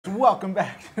welcome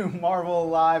back to Marvel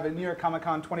Live at New York Comic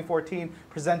Con 2014,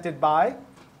 presented by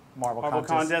Marvel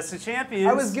Contest of Champions.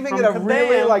 I was giving it a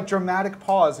really dramatic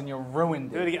pause, and you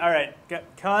ruined it. Do it again. All right,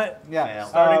 cut. Yeah,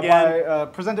 start again.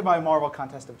 Presented by Marvel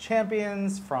Contest of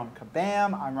Champions from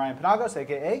Kabam. I'm Ryan Penagos,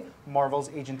 aka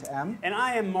Marvel's Agent M. And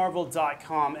I am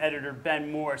Marvel.com editor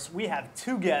Ben Morse. We have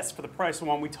two guests for the price of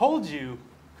one. We told you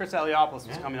Chris Eliopoulos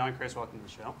was coming on. Chris, welcome to the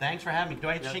show. Thanks for having me. Do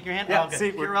I have to shake your hand? Yeah, Oh, good. see,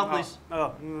 Here, well, please.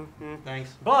 Thanks.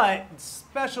 Thanks. But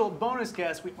special bonus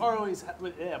guest, we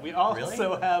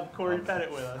also have Cory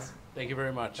Petit with us. Thank you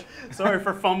very much. Sorry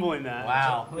for fumbling that.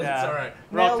 Wow. Yeah. It's all right.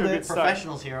 We're off to a Nailed good it. start.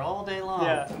 Professionals here all day long.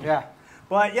 Yeah.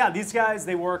 But yeah, these guys,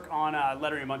 they work on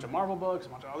lettering a bunch of Marvel books, a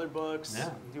bunch of other books. Yeah.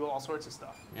 They do all sorts of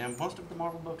stuff. And most of the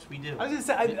Marvel books we do.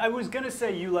 I was gonna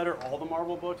say you letter all the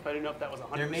Marvel books, but I didn't know if that was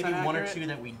 100% There may be accurate. one or two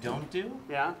that we don't do,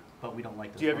 Yeah. but we don't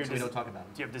like those Do you have books, your so we don't talk about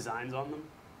them. Do you have designs on them?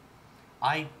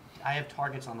 I have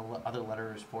targets on the other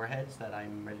letterers' foreheads that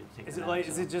I'm ready to take Is them it out, like?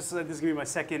 so. Is it just like this is gonna be my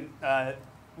second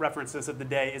references of the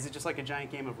day? Is it just like a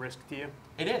giant game of Risk to you?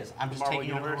 It is. I'm just Marvel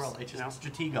taking over the universe, world. It's you know? just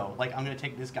Stratego. Like, I'm going to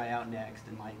take this guy out next,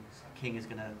 and my king is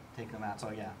going to take them out.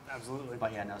 So, yeah. Absolutely.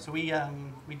 But, yeah, no. So, we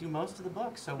do most of the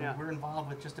books. So, Yeah. we're involved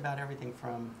with just about everything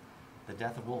from the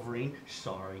death of Wolverine.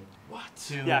 Sorry. What?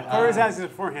 To, Yeah, Cory was asking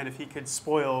beforehand if he could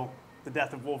spoil the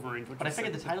death of Wolverine. But I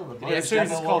figured the title of the book Yeah, is as soon as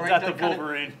Death it's of called Wolverine, Death of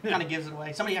Wolverine. Kind of gives it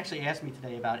away. Somebody actually asked me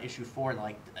today about issue 4, and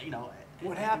like, you know,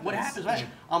 What happens? What happens? Right?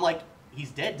 I'm like, he's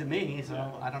dead to me,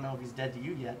 so I don't know if he's dead to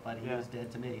you yet, but he is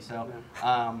dead to me. So,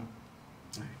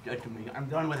 good to me. I'm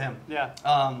done with him. Yeah.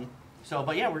 So,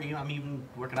 but yeah, I'm even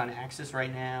working on Axis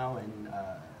right now, and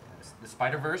the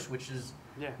Spider-Verse, which is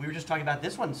we were just talking about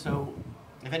this one. So,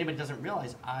 if anybody doesn't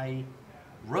realize, I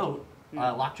wrote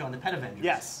Lockjaw and the Pet Avengers.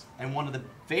 Yes. And one of the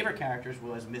favorite characters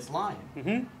was Miss Lion.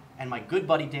 Mm-hmm. And my good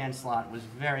buddy Dan Slott was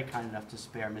very kind enough to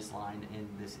spare Miss Lion in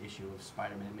this issue of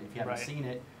Spider-Man. If you haven't seen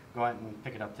it, go out and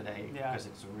pick it up today because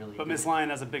it's a really. But Miss Lion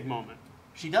has a big moment.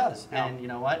 She does, and you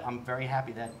know what? I'm very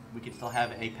happy that we could still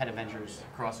have a Pet Avengers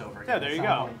crossover. Yeah, there you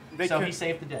go. So he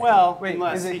saved the day. Well, Wait,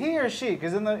 is it he or she?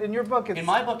 Because in your book, it's... In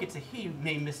my book, it's a he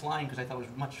named Miss Lion because I thought it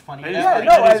was much funnier. It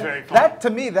is very funny. That to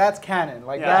me, that's canon.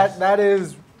 Like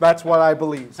that's what I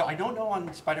believe. So I don't know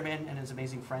on Spider-Man and His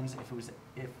Amazing Friends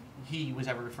if he was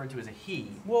ever referred to as a he.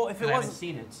 Well, if it I haven't wasn't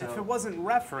seen it, so. If it wasn't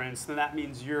referenced, then that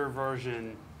means your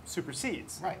version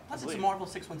supersedes. Right. Plus, it's a Marvel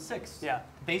 616. Yeah.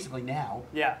 Basically now.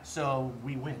 Yeah. So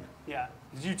we win. Yeah.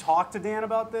 Did you talk to Dan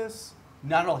about this?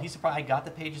 Not at all. He's surprised. I got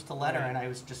the pages to letter, and I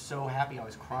was just so happy. I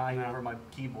was crying over my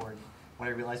keyboard when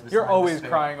I realized. You're always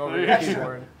crying over your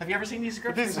keyboard. Have you ever seen these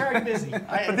scripts? They're very busy.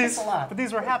 But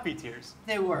these were happy tears.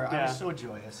 They were. I was so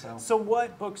joyous. So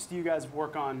what books do you guys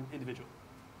work on individually?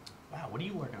 Wow, what are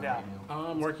you working on right now?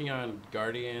 I'm working on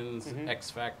Guardians,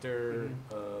 X Factor,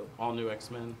 all new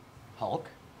X-Men, Hulk.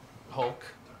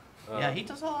 Yeah, he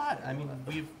does a lot. I mean,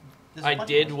 I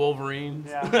did Wolverine.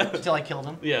 Yeah. Until I killed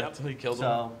him. Yeah, until he killed him.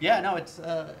 So yeah, no, it's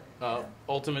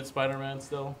Ultimate Spider-Man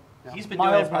still. Yeah. He's been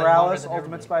Miles doing it Morales,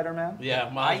 Ultimate Spider-Man.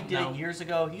 Yeah, I did it years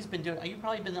ago. He's been doing. You've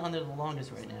probably been on there the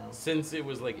longest right now. Since it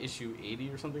was like issue 80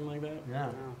 or something like that. Yeah.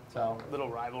 So little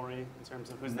rivalry in terms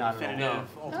of who's the Not definitive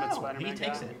Ultimate Spider-Man. He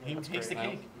takes it. He takes the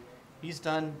cake. He's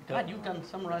done. God, you've done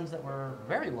some runs that were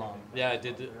very long. Yeah, I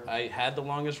did. I had the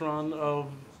longest run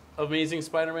of Amazing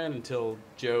Spider-Man until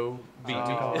Joe beat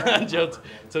me. Joe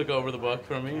took over the book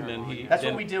from me, and then he. That's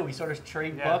what we do. We sort of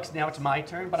trade books. Now it's my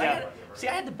turn. But I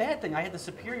had the bad thing. I had the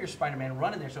Superior Spider-Man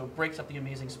run in there, so it breaks up the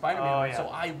Amazing Spider-Man. So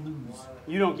I lose.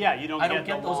 You don't. Yeah, you don't. I don't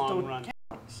get the those long run.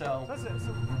 So.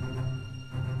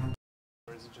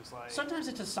 Or is it just like? Sometimes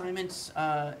it's assignments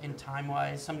in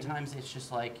time-wise. Sometimes it's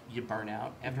just like you burn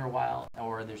out after a while,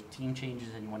 or there's team changes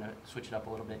and you want to switch it up a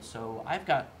little bit. So I've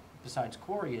got, besides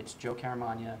Cory, it's Joe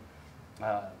Caramagna,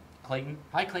 Clayton.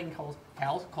 Hi, Clayton Coles. I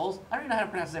don't even know how to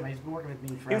pronounce his name. He's been working with me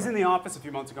forever. He was in the office a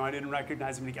few months ago. I didn't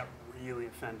recognize him, and he got really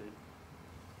offended.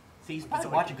 See, he's probably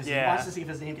watching because he wants to see if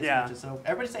his name gets mentioned. So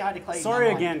everybody say hi to Clayton.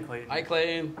 Sorry again, Clayton. Hi,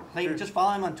 Clayton. Clayton, just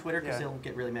follow him on Twitter because he'll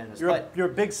get really mad at us. You're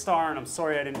a big star, and I'm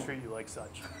sorry I didn't treat you like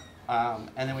such. And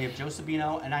then we have Joe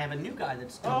Sabino, and I have a new guy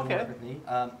that's coming to work with me,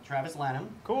 Travis Lanham.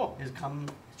 Cool. He's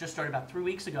just started about 3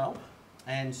 weeks ago.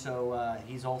 And so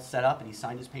he's all set up, and he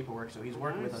signed his paperwork, so he's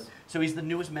working with us. So he's the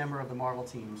newest member of the Marvel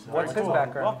team. So What's his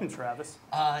background? Welcome, Travis.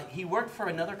 He worked for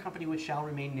another company which shall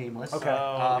remain nameless for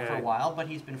a while, but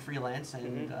he's been freelance,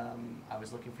 and I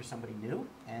was looking for somebody new,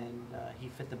 and he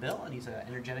fit the bill, and he's an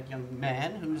energetic young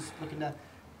man who's looking to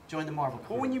join the Marvel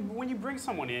crew. Well, when you bring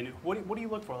someone in, what do you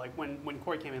look for? Like when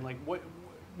Cory came in, like what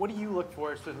what do you look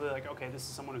for specifically? Like, okay, this is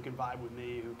someone who can vibe with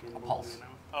me, who can. Pulse. You know.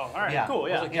 Oh, all right, Yeah. cool,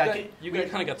 yeah. Like, Yeah, you guys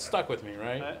kind of got stuck with me,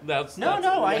 right? That's No,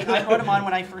 that's- I brought him on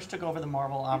when I first took over the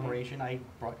Marvel operation. I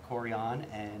brought Cory on,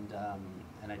 and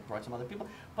I brought some other people.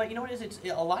 But you know what it is?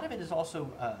 A lot of it is also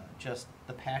just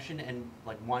the passion and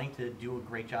like wanting to do a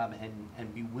great job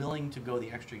and be willing to go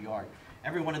the extra yard.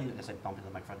 Every one of these, as I bump into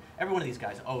the microphone, every one of these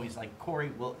guys always like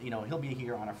Cory. Will he'll be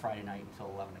here on a Friday night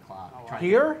until 11 o'clock. Oh, wow. trying to-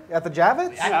 Here at the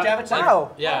Javits? At Javits, Wow.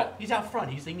 Yeah. well, he's out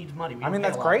front. He needs money. We I mean,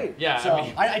 don't that's pay a lot. great. Yeah, So I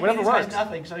mean, I whatever pay these guys works.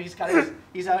 nothing. So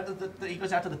he's out. He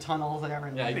goes out to the tunnels there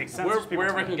and yeah, Makes sense. People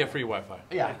wherever I try. can get free Wi-Fi.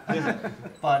 yeah.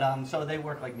 But so they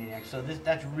work like maniacs. So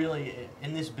that's really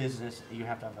in this business. You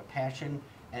have to have a passion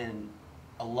and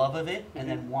a love of it, and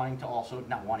then wanting to also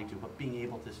not wanting to, but being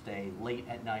able to stay late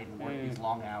at night and work these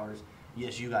long hours.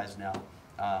 Yes, you guys know.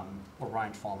 Or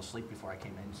Ryan's falling asleep before I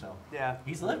came in, so Yeah.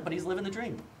 he's living the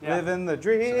dream. Yeah. Living the So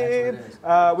dream. that's what it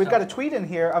is. We've So- got a tweet in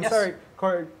here. I'm Yes. sorry,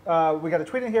 Cory. We got a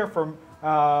tweet in here from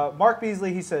Mark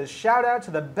Beasley. He says, "Shout out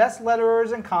to the best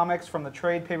letterers in comics from the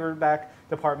trade paperback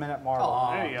department at Marvel."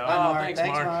 Aw, There you go. hi, Oh, Mark.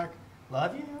 thanks, Mark.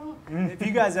 Love you. If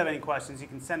you guys have any questions, you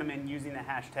can send them in using the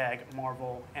hashtag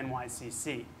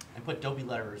MarvelNYCC. And put dopey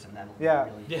letterers, and that'll Yeah.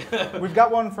 really. Yeah. We've got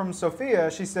one from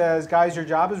Sophia. She says, "Guys, your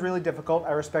job is really difficult.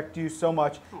 I respect you so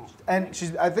much." Oh. And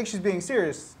I think she's being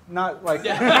serious, not like,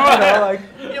 Yeah. like.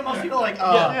 Most people are like,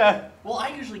 Yeah. Well, I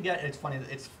usually get, it's funny,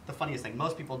 it's the funniest thing.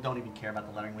 Most people don't even care about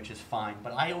the lettering, which is fine.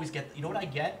 But I always get, you know what I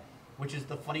get? Which is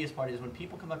the funniest part is when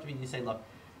people come up to me and they say, look,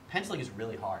 penciling is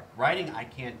really hard. Writing, I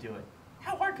can't do it.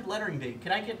 How hard could lettering be?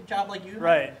 Can I get a job like you?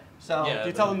 Right. So, Yeah. Do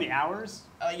you tell them the hours?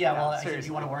 yeah, well, I said, do seriously.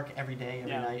 you want to work every day,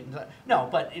 every Yeah. night? No,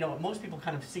 but, most people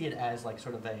kind of see it as like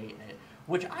sort of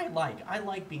which I like. I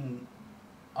like being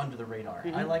under the radar.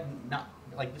 I like not,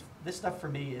 like this stuff for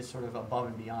me is sort of above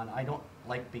and beyond. I don't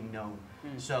like being known.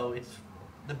 So it's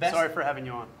the best. Sorry for having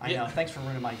you on. I know. Thanks for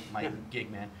ruining my gig,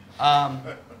 man.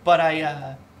 But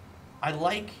I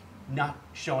like not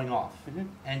showing off,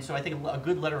 and so I think a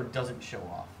good letterer doesn't show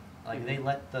off. Like they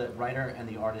let the writer and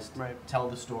the artist Right. tell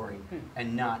the story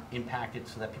and not impact it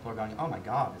so that people are going, oh my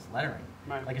God, it's lettering.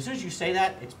 Right. Like as soon as you say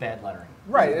that, it's bad lettering.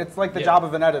 Right, it's like the Yeah. job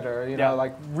of an editor. You know, Yeah.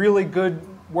 like really good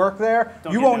work there.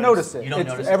 Don't You get won't noticed. notice it. You don't It's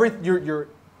notice it. you're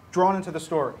drawn into the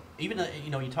story. Even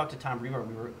you talk to Tom Brewer.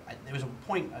 There was a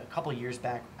point a couple of years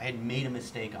back. I had made a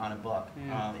mistake on a book.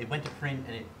 It went to print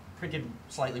and it printed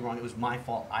slightly wrong. It was my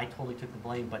fault. I totally took the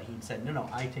blame. But he said, no,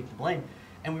 I take the blame.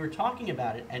 And we were talking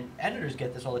about it. And editors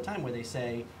get this all the time, where they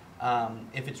say,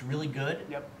 if it's really good,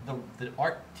 Yep. the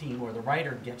art team or the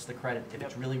writer gets the credit. If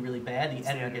it's really, really bad, the It's the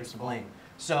editor editor's gets the fault. blame.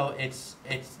 So it's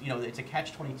a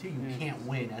catch-22. You can't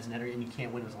win as an editor, and you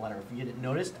can't win as a letterer. If you get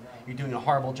noticed, you're doing a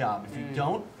horrible job. If you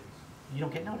don't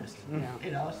get noticed.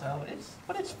 Yeah. So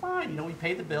it's fine. We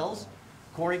pay the bills.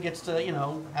 Cory gets to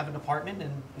have an apartment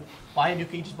and buy a new.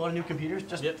 He just bought a new computer.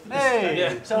 Just Yep. for this. Hey, Yeah.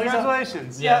 So he's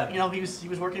congratulations. Yeah, he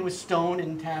was working with Stone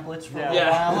and tablets for a Yeah.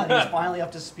 while, and he's finally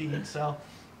up to speed. So,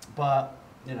 but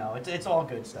it's all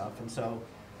good stuff, and so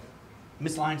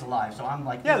Miss Lion's alive. So I'm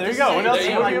like, Yeah, there you this go. is What it. else This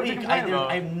do is you my have to week. complain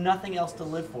about? I have nothing else to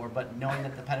live for, but knowing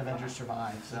that the Pet Avengers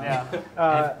survived. So Yeah.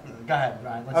 go ahead,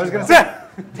 Ryan. Let's I was hear going it.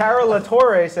 to say, Tara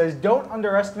Latorre says, "Don't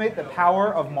underestimate the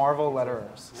power of Marvel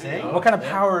letterers." See? What kind of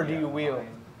power do you wield?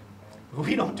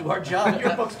 We don't do our job.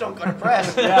 Your books don't go to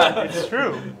press. Yeah, it's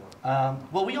true.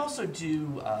 Well, we also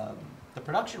do the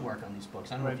production work on these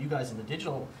books. I don't know if you guys in the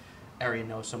digital area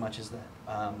know so much as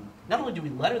that. Not only do we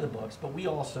letter the books, but we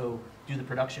also do the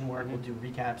production work. We'll do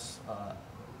recaps,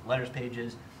 letters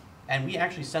pages, and we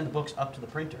actually send the books up to the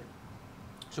printer.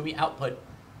 So we output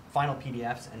final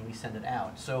PDFs and we send it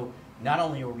out. So not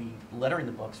only are we lettering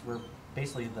the books, we're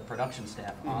basically the production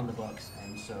staff on the books,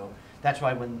 and so that's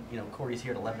why when Cory's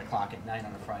here at 11 o'clock at night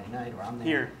on a Friday night, or I'm there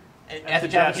Here. at the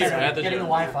the Javits Javits. Center, At the getting the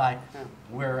Javits. Wi-Fi,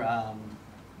 Yeah.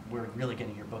 we're really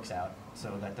getting your books out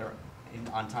so that they're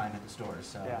on time at the stores.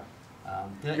 So Yeah.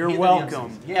 they're You're the welcome.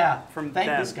 MCs. Yeah, From thank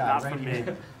them, this guy not right from here.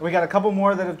 me. We got a couple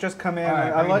more that have just come in. All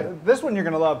right, I bring like it. this one. You're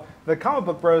gonna love. The comic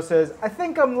book bro says, "I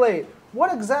think I'm late.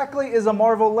 What exactly is a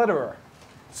Marvel letterer?"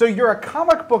 So you're a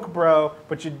comic book bro,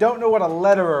 but you don't know what a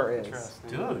letterer is. Interesting.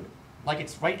 Dude, like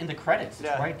it's right in the credits. It's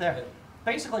Yeah. right there.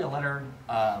 Basically, a letter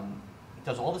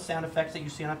does all the sound effects that you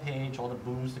see on a page, all the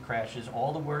booms, the crashes,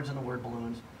 all the words in the word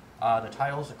balloons, the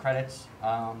titles, the credits.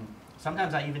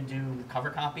 Sometimes I even do cover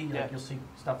copy. Like Yeah. you'll see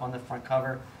stuff on the front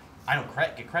cover. I don't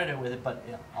get credited with it, but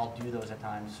I'll do those at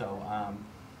times. So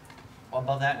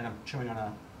above that, and I'm chewing on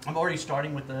a. I'm already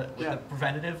starting with the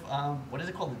preventative. What is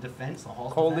it called? The defense, the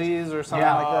Hall's defense. Coldies or something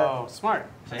Yeah. like that. Oh, smart.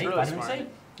 That's See, really vitamin smart. C.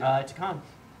 It's a con.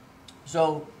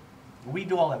 So We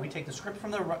do all that. We take the script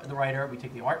from the writer, we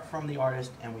take the art from the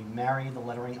artist, and we marry the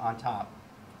lettering on top.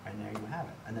 And there you have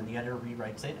it. And then the editor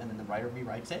rewrites it, and then the writer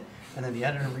rewrites it, and then the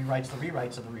editor rewrites the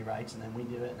rewrites of the rewrites, and then we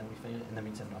do it, and then we finish it, and then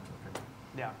we send it off to the printer.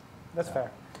 Yeah. That's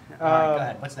fair. All right, go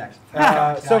ahead. What's next?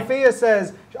 Sophia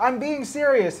says, I'm being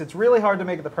serious. It's really hard to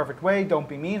make it the perfect way. Don't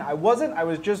be mean. I wasn't. I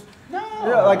was just,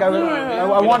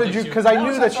 I wanted you, because I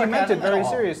knew that she meant it very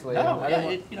seriously. No,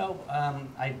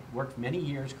 I worked many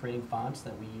years creating fonts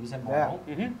that we use at Marvel.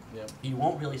 Yeah. Mm-hmm. Yep. You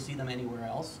won't really see them anywhere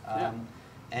else.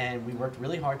 And we worked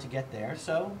really hard to get there.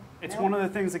 So it's one of the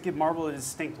things that give Marvel a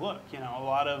distinct look. You know, a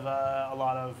lot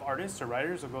of artists or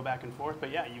writers will go back and forth,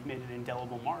 but yeah, you've made an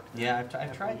indelible mark. Yeah,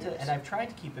 I've tried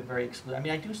to keep it very exclusive. I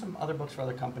mean, I do some other books for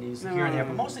other companies here and there,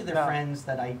 but mostly they're friends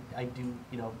that I do,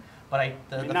 But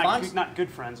the fonts, not good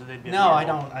friends, or they'd be. No, I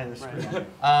don't.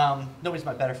 Nobody's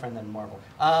my better friend than Marvel.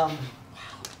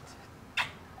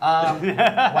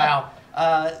 Wow.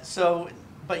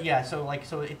 But yeah, so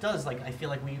it does, I feel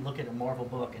like we look at a Marvel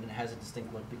book and it has a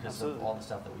distinct look because of all the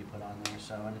stuff that we put on there.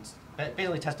 So, and it's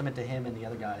basically a testament to him and the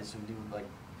other guys who do,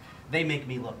 they make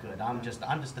me look good. I'm just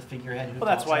the figurehead who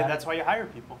talks about it. That's why you hire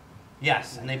people.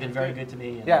 Yes, and they've been very good to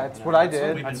me. And, yeah, it's what I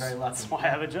did. We've been very lucky. That's why I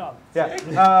have a job.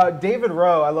 Yeah. David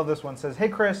Rowe, I love this one, says, hey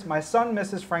Chris, my son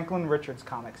misses Franklin Richards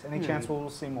comics. Any chance we'll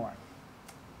see more?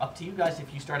 Up to you guys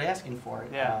if you start asking for it.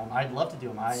 Yeah. I'd love to do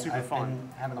them. I've fun.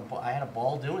 been I had a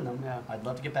ball doing them. Yeah. I'd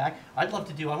love to get back. I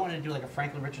wanted to do like a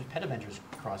Franklin Richards Pet Avengers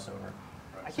crossover.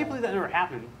 I can't believe that never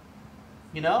happened.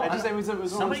 You know? It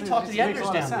was somebody talk to the editors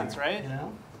down sense, there. right? You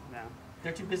know? Yeah.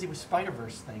 They're too busy with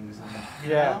Spider-Verse things. And,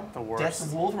 you Yeah. know? The worst. Death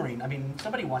of Wolverine. I mean,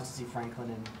 somebody wants to see Franklin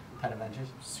in Pet Avengers.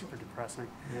 Super depressing.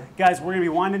 Yeah. Guys, we're going to be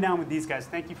winding down with these guys.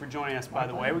 Thank you for joining us, by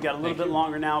the way. We got a little bit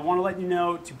longer now. I want to let you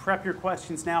know to prep your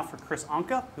questions now for Chris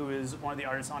Anka, who is one of the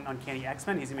artists on Uncanny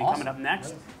X-Men. He's going to be coming up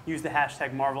next. Use the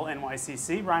hashtag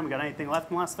MarvelNYCC. Ryan, we got anything left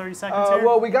in the last 30 seconds here?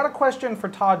 Well, we got a question for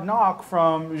Todd Knock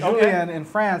from Julien in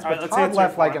France, but Todd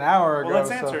left like an hour ago. Well, let's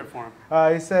answer it for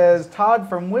him. He says, Todd,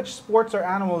 from which sports or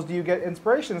animals do you get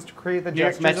inspirations to create the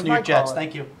gestures Mets, of New York Jets. Nightcrawler?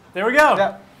 Thank you. There we go.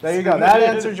 Yeah, there you go. That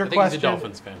answers your I think question. he's a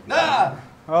Dolphins fan.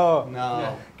 Oh. No.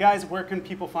 Yeah. Guys, where can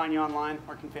people find you online?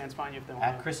 Where can fans find you if they want?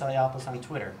 At Chris Eliopoulos on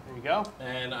Twitter. There you go.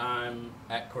 And I'm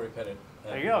at Cory Petit.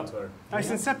 There you go. On Twitter. Nice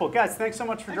and simple. Guys, thanks so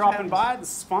much for dropping by.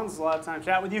 This is fun. This is a lot of time to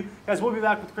chat with you. Guys, we'll be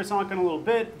back with Chris Anka in a little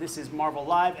bit. This is Marvel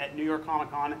Live at New York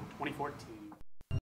Comic Con 2014.